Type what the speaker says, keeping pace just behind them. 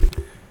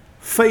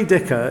Faye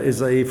Dicker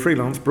is a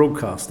freelance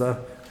broadcaster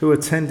who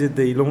attended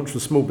the launch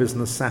of Small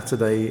Business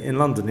Saturday in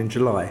London in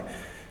July.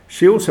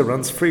 She also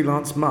runs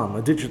Freelance Mum,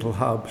 a digital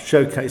hub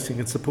showcasing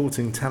and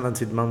supporting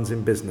talented mums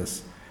in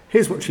business.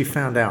 Here's what she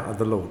found out at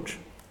the launch.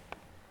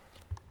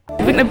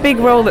 I think the big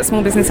role that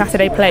Small Business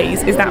Saturday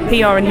plays is that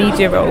PR and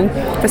media role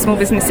for small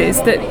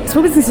businesses that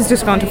small businesses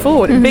just can't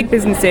afford. Big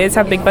businesses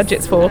have big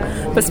budgets for,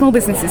 but small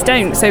businesses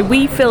don't. So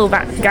we fill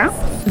that gap.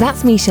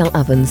 That's Michelle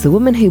Ovens, the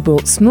woman who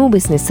brought Small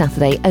Business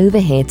Saturday over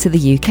here to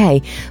the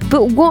UK.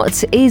 But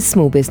what is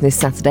Small Business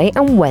Saturday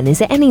and when is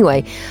it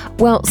anyway?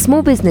 Well,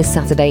 Small Business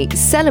Saturday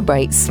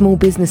celebrates small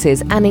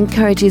businesses and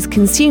encourages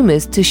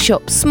consumers to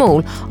shop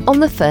small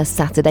on the first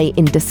Saturday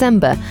in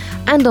December.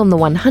 And on the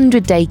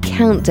 100-day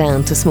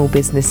countdown to Small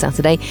Business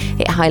Saturday,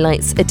 it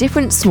highlights a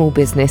different small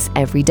business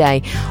every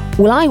day.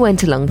 Well, I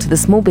went along to the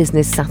Small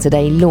Business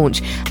Saturday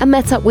launch and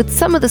met up with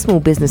some of the small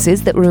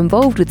businesses that were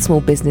involved with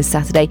Small Business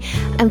Saturday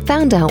and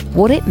found out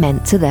what it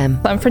meant to them.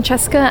 I'm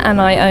Francesca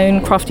and I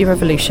own Crafty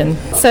Revolution.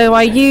 So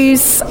I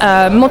use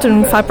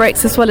modern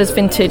fabrics as well as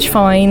vintage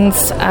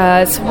finds,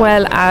 as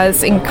well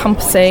as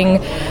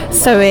encompassing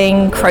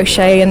sewing,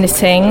 crochet and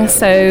knitting.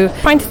 So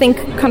trying to think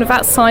kind of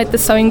outside the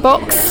sewing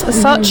box as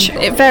such.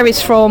 It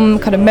varies from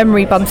kind of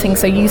memory bunting,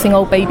 so using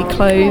old baby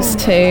clothes,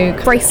 to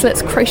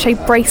bracelets, crochet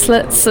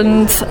bracelets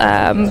and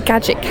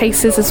gadget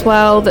cases as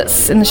well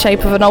that's in the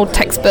shape of an old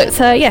textbook.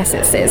 So yes,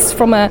 it's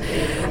from a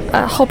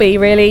hobby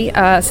really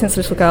since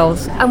little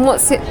girls. And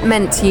what's it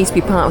meant to you to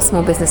be part of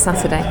Small Business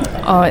Saturday?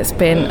 Oh, it's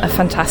been a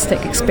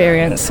fantastic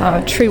experience,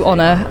 a true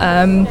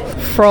honour,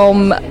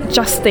 from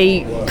just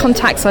the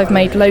contacts I've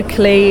made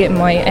locally in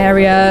my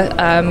area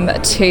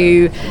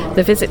to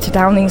the visit to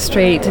Downing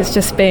Street. It's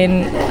just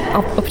been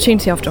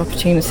opportunity after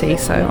opportunity,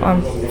 so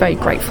I'm very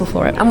grateful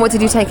for it. And what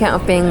did you take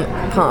out of being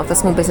part of the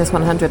Small Business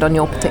 100 on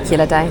your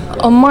particular day?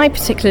 On my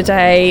particular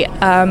day,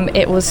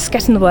 it was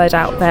getting the word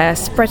out there,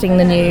 spreading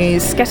the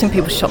news, getting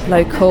people to shop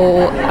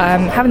local,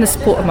 having the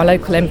support of my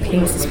local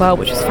MPs as well,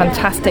 which was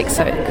fantastic,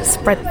 so it could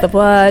spread the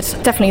word.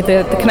 Definitely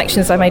the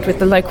connections I made with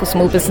the local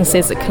small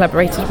businesses that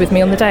collaborated with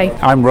me on the day.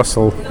 I'm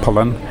Russell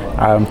Pullen,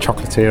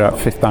 chocolatier at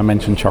Fifth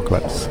Dimension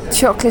Chocolates.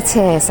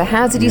 Chocolatier, so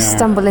how did you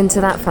stumble into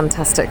that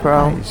fantastic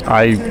role?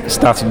 I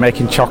started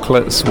making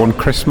chocolates one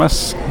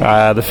Christmas.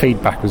 The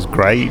feedback was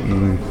great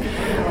and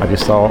I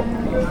just thought,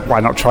 why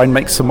not try and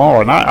make some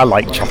more? And I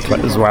like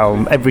chocolate as well.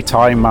 And every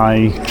time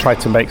I tried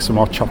to make some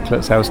more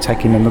chocolates, I was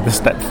taking another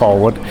step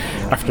forward.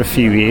 After a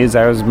few years,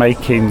 I was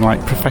making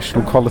like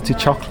professional quality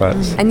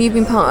chocolates. And you've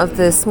been part of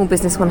the Small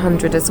Business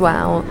 100 as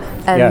well.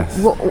 Yes.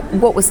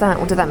 What was that?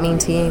 What did that mean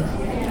to you?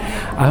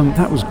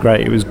 That was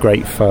great. It was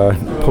great for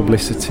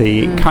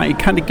publicity. It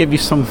kind of gave you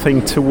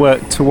something to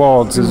work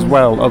towards as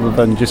well, other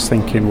than just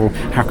thinking, well,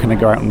 how can I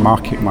go out and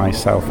market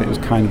myself? It was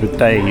kind of a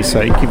day,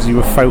 so it gives you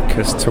a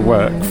focus to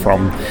work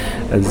from,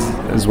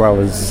 as well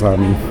as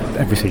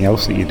everything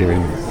else that you're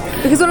doing.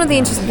 Because one of the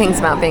interesting things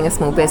about being a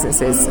small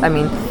business is, I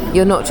mean,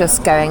 you're not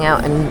just going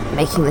out and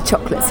making the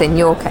chocolates in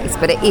your case,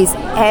 but it is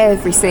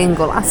every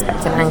single aspect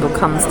and angle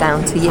comes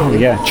down to you. Oh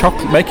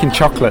yeah, making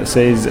chocolates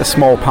is a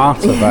small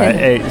part of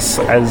it. It's,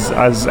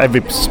 as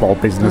every small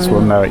business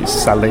will know, it's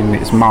selling,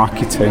 it's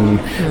marketing,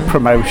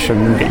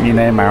 promotion, getting your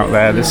name out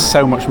there. There's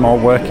so much more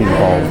work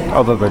involved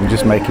other than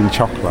just making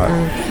chocolate.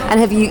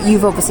 And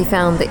you've obviously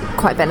found it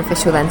quite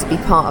beneficial then to be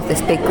part of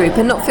this big group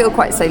and not feel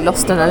quite so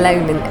lost and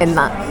alone in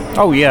that?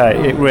 Oh yeah,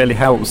 it really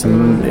helps,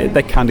 and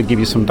they kind of give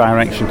you some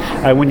direction.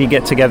 When you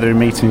get together in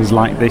meetings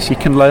like this, you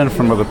can learn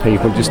from other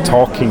people, just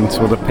talking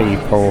to other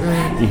people.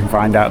 You can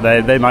find out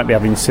they might be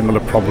having similar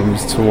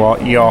problems to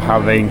what you're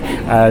having,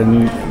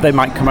 and they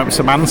might come up with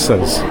some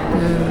answers,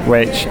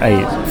 which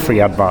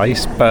free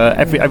advice, but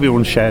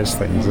everyone shares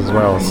things as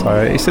well, so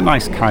it's a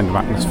nice kind of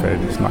atmosphere.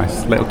 It's a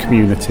nice little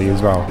community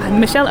as well.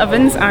 I'm Michelle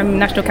Ovens, I'm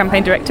National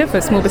Campaign Director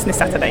for Small Business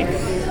Saturday.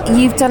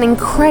 You've done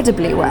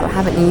incredibly well,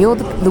 haven't you? You're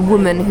the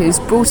woman who's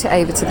brought it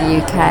over to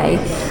the UK,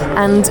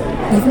 and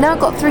you've now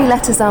got 3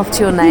 letters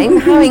after your name.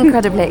 How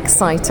incredibly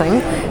exciting!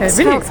 It's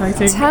really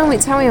exciting. Tell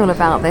me all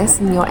about this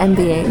and your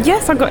MBE.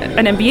 Yes, I've got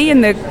an MBE in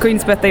the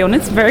Queen's Birthday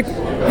Honours. Very,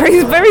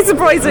 very, very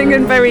surprising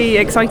and very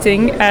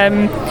exciting.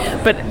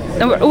 But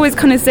I always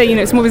kind of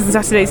say, Small Business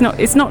Saturday.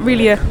 It's not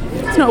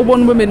a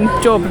one-woman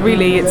job,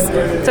 really.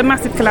 It's a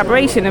massive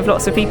collaboration of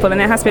lots of people, and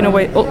it has been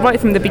right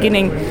from the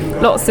beginning.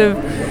 Lots of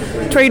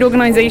trade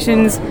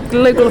organisations,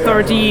 local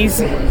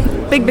authorities,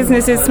 big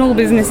businesses, small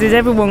businesses,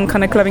 everyone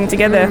kind of clubbing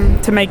together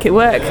to make it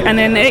work, and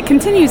then it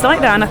continues like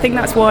that. And I think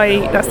that's why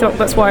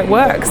it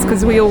works,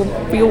 because we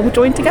all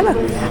join together.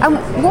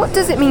 And what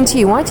does it mean to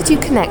you? Why did you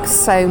connect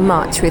so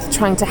much with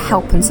trying to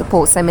help and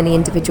support so many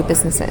individual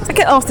businesses? I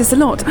get asked this a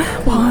lot.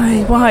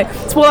 Why?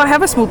 So, I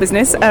have a small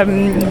business. I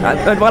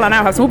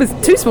now have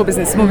two small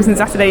businesses. Small Business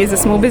Saturday is a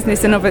small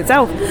business in of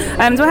itself.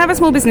 So I have a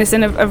small business,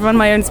 and I've run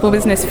my own small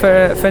business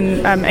for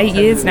 8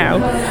 years now.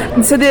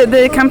 And so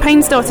the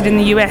campaign started in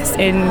the US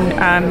in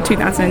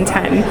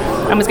 2010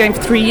 and was going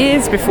for 3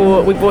 years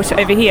before we brought it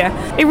over here.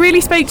 It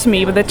really spoke to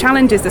me with the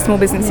challenges that small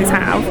businesses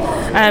have.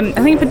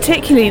 I think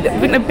particularly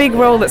the big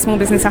role that Small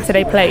Business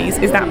Saturday plays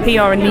is that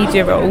PR and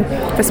media role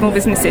for small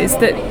businesses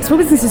that small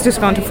businesses just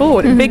can't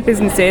afford. Big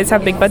businesses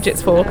have big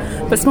budgets for,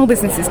 but small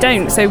businesses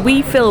don't. So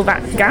we fill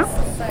that gap.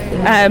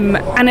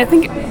 And I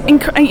think,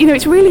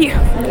 it's really,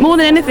 more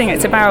than anything,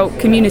 it's about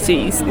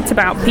communities. It's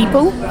about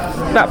people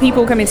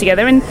coming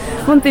together. And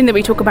one thing that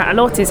we talk about a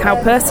lot is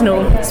how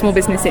personal small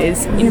business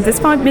is. There's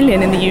 5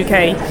 million in the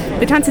UK.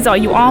 The chances are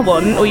you are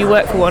one, or you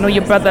work for one, or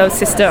your brother,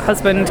 sister,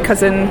 husband,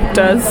 cousin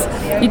does.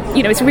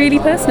 It's really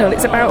personal.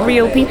 It's about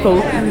real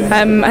people.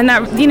 And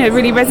that,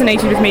 really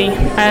resonated with me.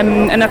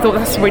 And I thought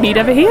that's what we need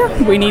over here.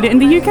 We need it in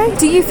the UK.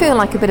 Do you feel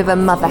like a bit of a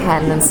mother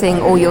hen and seeing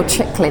all your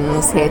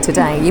chicklings here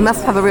today? You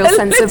must have a real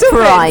sense of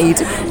pride.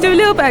 Do a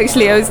little bit,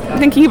 actually. I was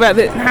thinking about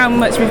how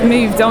much we've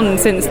moved on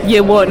since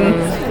year one,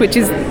 which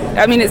is,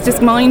 it's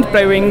just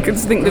mind-blowing.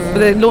 Because I think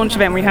the launch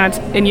event we had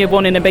in year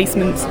one in a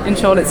basement in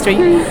Charlotte Street.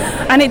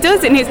 And it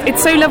does, and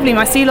it's so lovely.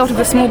 I see a lot of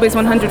the Small Biz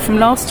 100 from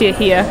last year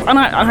here. And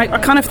I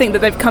kind of think that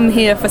they've come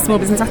here for Small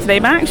Business Saturday,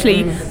 but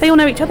actually they all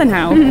know each other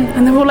now.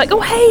 And they're all like, oh,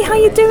 hey, how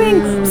you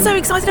doing? I'm so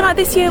excited about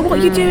this year. What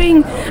are you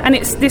doing? And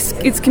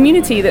it's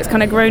community that's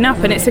kind of grown up,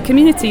 and it's a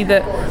community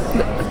that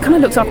kind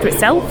of looks after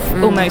itself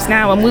almost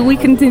now, and we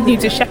continue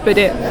to shepherd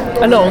it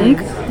along.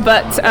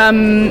 But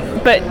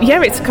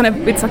yeah, it's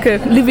like a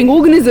living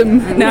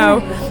organism now,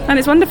 and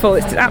it's wonderful.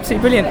 It's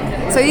absolutely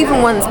brilliant. So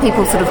even once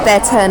people sort of their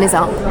turn is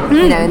up,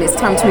 and it's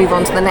time to move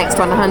on to the next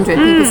 100,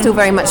 people still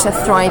very much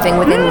are thriving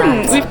within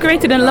that. We've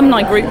created an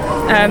alumni group,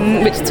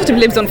 which sort of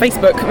lives on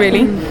Facebook,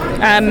 really,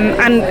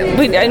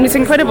 and it's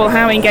incredible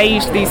how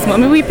engaged these.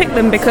 We picked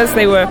them because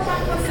they were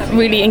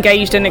really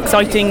engaged and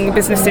exciting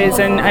businesses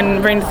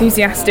and very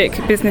enthusiastic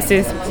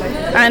businesses,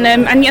 and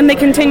they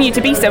continue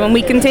to be so, and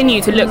we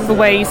continue to look for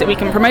ways that we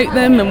can promote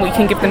them and we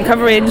can give them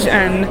coverage,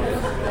 and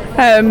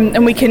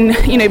we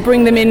can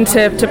bring them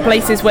into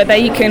places where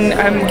they can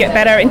get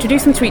better,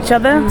 introduce them to each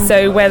other,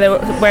 so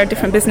where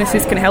different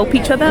businesses can help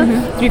each other.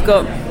 We've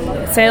got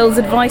sales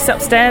advice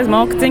upstairs,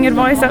 marketing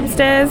advice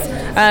upstairs.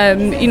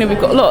 We've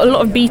got a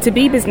lot of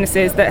B2B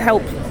businesses that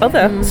help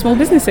other small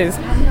businesses.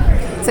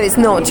 So it's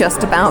not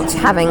just about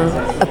having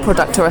a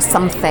product or a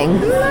something.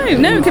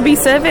 No, it could be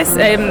service.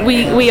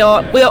 We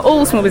are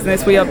all small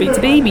business. We are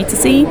B2B,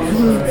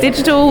 B2C,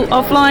 digital,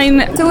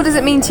 offline. So what does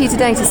it mean to you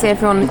today to see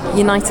everyone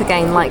unite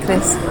again like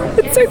this?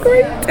 It's so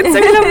great. It's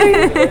so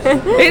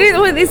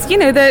lovely. It's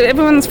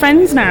everyone's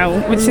friends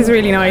now, which is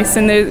really nice,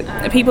 and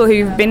the people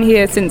who've been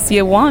here since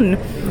year one.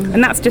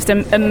 And that's just,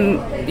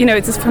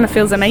 it just kind of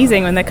feels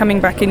amazing when they're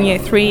coming back in year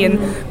 3 and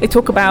they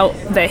talk about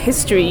their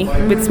history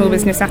with Small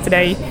Business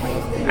Saturday.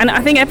 And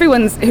I think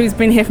everyone who's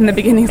been here from the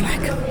beginning is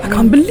like, I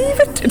can't believe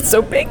it. It's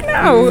so big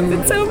now.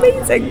 It's so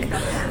amazing.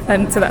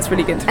 And so that's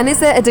really good. And is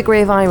there a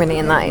degree of irony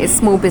in that? It's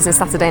Small Business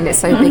Saturday and it's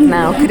so big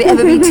now. Could it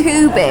ever be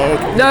too big?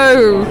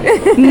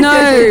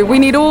 No. We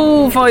need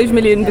all 5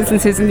 million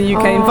businesses in the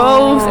UK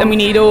involved, and we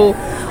need all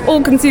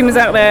consumers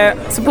out there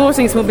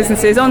supporting small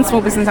businesses on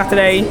Small Business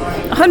Saturday.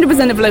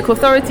 100% of local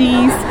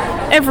authorities,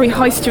 every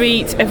high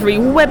street, every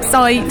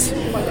website,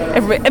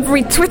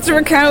 every Twitter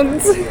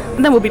account,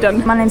 and then we'll be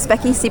done. My name's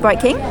Becky Seabright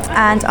King,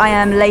 and I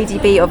am Lady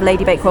B of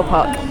Lady Bakewell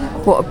Park.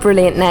 What a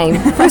brilliant name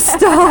for a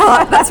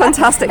start. That's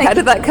fantastic. How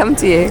did that come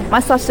to you? I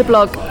started a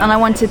blog and I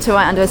wanted to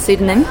write under a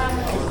pseudonym,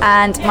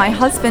 and my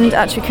husband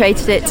actually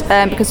created it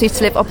because we used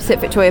to live opposite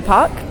Victoria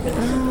Park.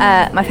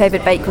 My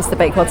favourite bake was the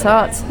Bakewell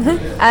tart,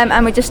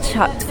 and we just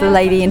chucked the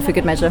lady in for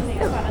good measure.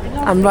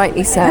 And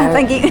rightly so.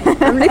 Thank you.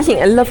 I'm looking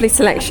at a lovely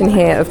selection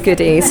here of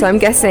goodies, so I'm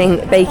guessing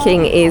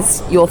baking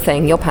is your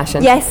thing, your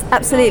passion. Yes,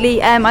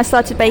 absolutely. I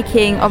started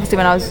baking obviously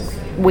when I was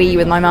wee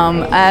with my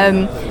mum,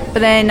 but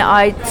then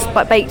I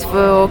baked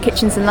for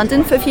kitchens in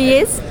London for a few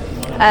years.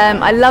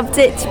 I loved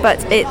it, but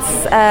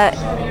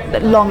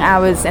it's long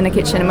hours in a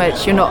kitchen in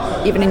which you're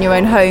not even in your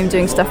own home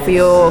doing stuff for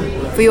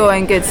your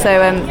own good, so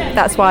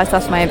that's why I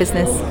started my own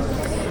business.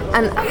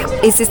 And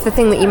is this the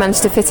thing that you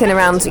managed to fit in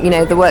around,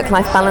 the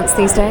work-life balance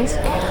these days?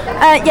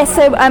 Yes,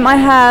 so I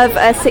have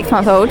a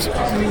 6-month-old,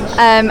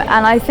 and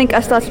I think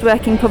I started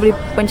working probably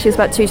when she was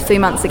about 2 to 3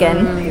 months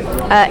again.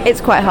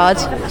 It's quite hard.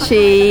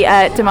 She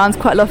demands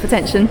quite a lot of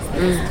attention.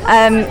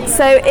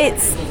 So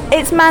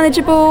it's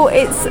manageable.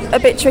 It's a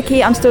bit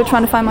tricky. I'm still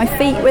trying to find my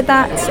feet with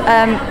that.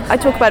 I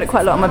talk about it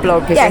quite a lot on my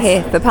blog. Yes. You're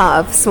here for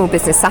part of Small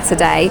Business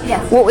Saturday.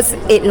 Yes. What was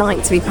it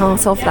like to be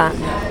part of that?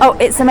 Oh,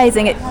 it's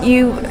amazing.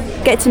 You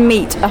get to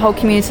meet a whole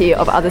community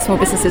of other small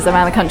businesses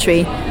around the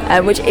country,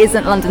 which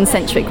isn't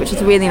London-centric, which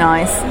is really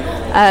nice.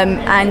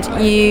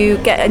 And you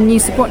get a new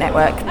support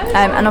network.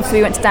 And obviously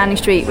we went to Downing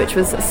Street, which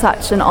was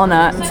such an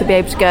honour to be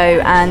able to go,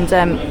 and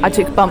I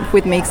took a bump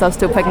with me because I was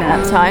still pregnant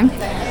at the time.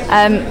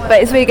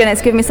 But it's really good.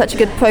 It's given me such a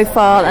good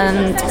profile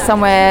and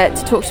somewhere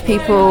to talk to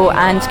people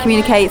and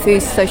communicate through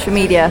social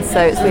media, so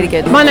it's really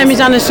good. My name is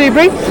Anna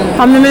Soubry.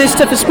 I'm the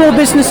Minister for Small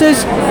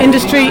Businesses,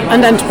 Industry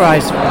and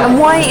Enterprise. And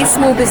why is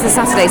Small Business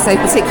Saturday so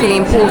particularly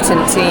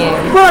important to you?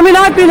 Well, I mean,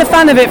 I've been a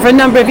fan of it for a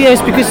number of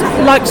years because,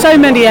 like so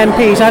many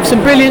MPs, I have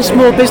some brilliant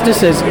small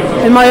businesses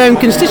in my own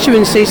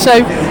constituency.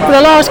 So for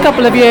the last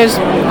couple of years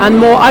and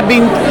more, I've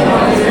been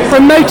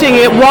promoting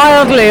it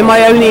wildly in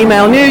my own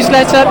email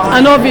newsletter,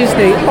 and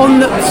obviously on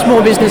the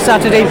Small Business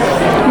Saturday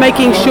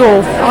making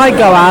sure I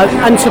go out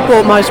and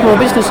support my small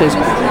businesses.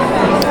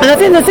 And I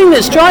think the thing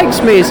that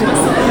strikes me is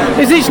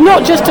it's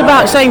not just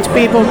about saying to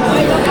people,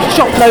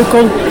 shop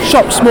local,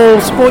 shop small,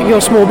 support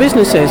your small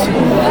businesses,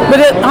 but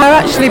are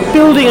actually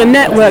building a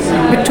network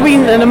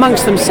between and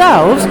amongst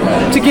themselves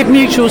to give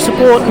mutual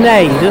support and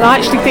aid. And I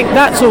actually think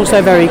that's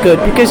also very good,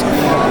 because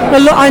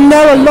I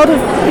know a lot of,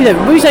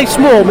 when we say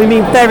small, we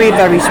mean very,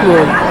 very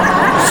small,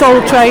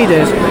 sole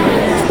traders,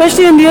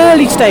 especially in the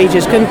early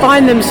stages, can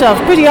find themselves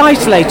pretty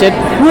isolated,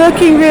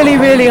 working really,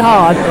 really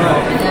hard.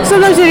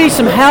 Sometimes they need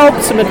some help,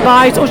 some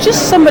advice, or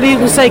just somebody who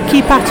can say,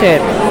 keep at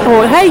it,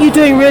 or hey, you're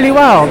doing really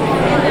well.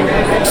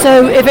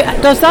 So if it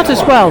does that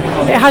as well,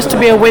 it has to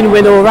be a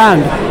win-win all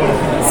round.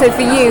 So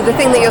for you, the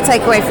thing that you'll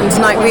take away from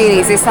tonight really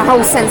is this the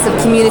whole sense of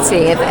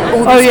community, of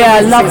all these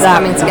I love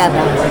that. coming together.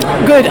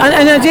 Good,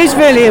 and it is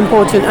really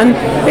important, and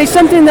it's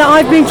something that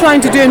I've been trying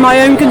to do in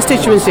my own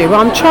constituency, where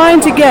I'm trying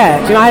to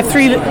get, I have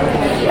 3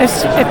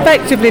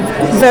 effectively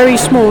very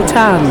small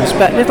towns,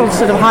 but little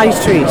sort of high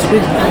streets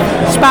with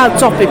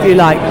spouts off, if you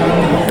like,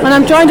 and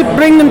I'm trying to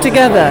bring them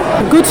together,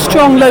 a good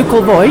strong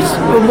local voice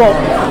in what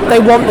they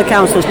want the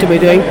councils to be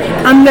doing,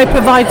 and they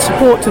provide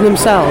support to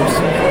themselves.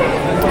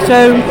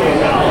 So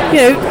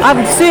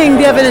I'm seeing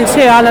the evidence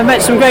here, and I've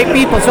met some great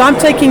people, so I'm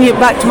taking it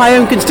back to my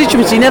own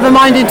constituency, never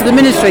mind into the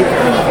ministry.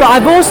 But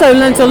I've also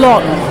learnt a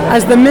lot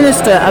as the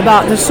minister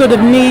about the sort of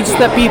needs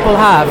that people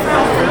have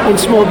in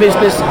small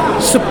business,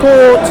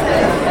 support,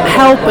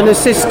 help and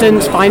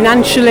assistance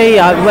financially,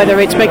 whether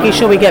it's making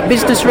sure we get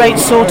business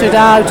rates sorted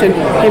out and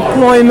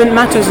employment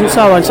matters and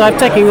so on. So I'm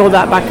taking all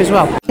that back as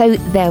well. So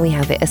there we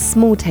have it, a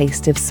small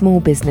taste of Small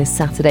Business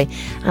Saturday.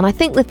 And I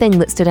think the thing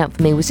that stood out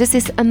for me was just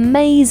this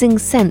amazing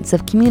sense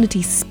of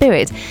community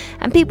spirit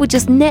and people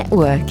just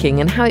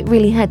networking, and how it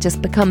really had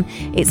just become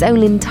its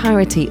own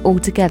entirety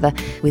altogether,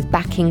 with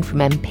backing from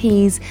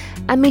MPs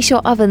and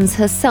Michelle Ovens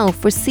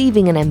herself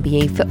receiving an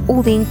MBE for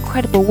all the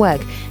incredible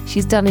work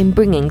she's done in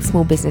bringing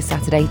Small Business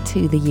Saturday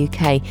to the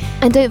UK.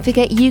 And don't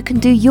forget, you can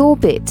do your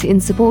bit in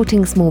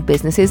supporting small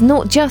businesses,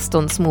 not just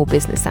on Small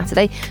Business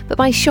Saturday, but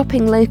by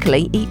shopping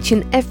locally each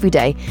and every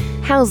day.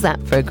 How's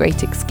that for a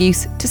great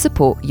excuse to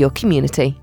support your community?